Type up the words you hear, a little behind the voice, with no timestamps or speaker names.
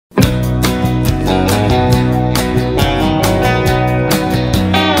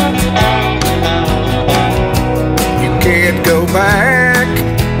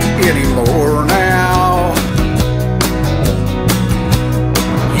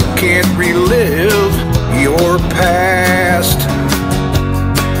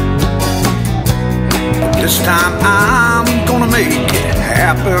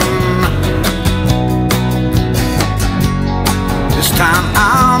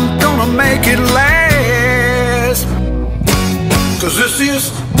make it last. 'Cause this is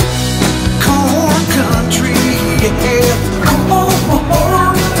corn country, yeah.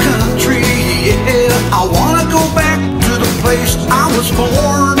 Corn country, yeah. I wanna go back to the place I was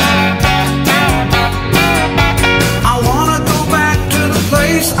born. I wanna go back to the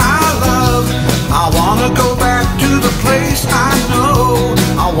place I love. I wanna go back to the place I know.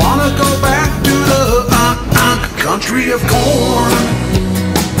 I wanna go back to the country of corn.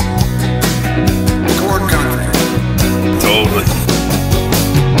 Corn country. Totally.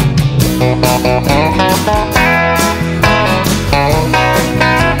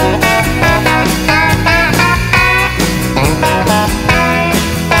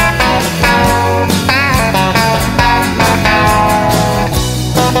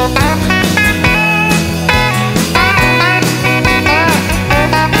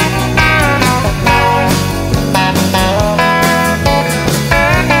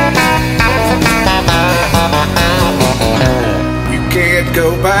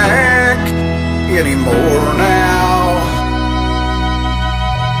 Go back anymore now.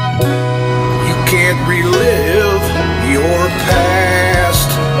 You can't relive your past.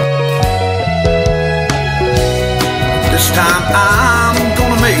 This time I'm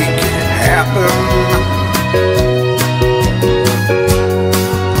gonna make it happen.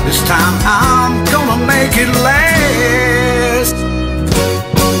 This time I'm gonna make it last.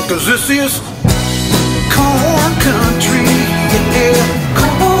 'Cause this is corn country, yeah.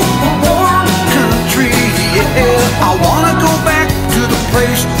 Corn country, yeah. I wanna go back to the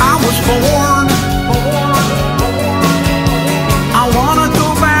place I was born. I wanna go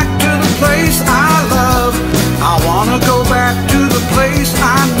back to the place I love. I wanna go back to the place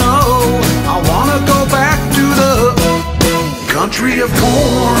I know. I wanna go back to the country of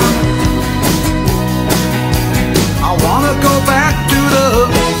corn. I wanna go back to the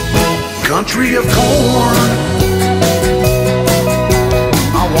country of corn.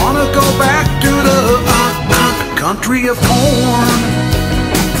 I wanna go back to the country of corn.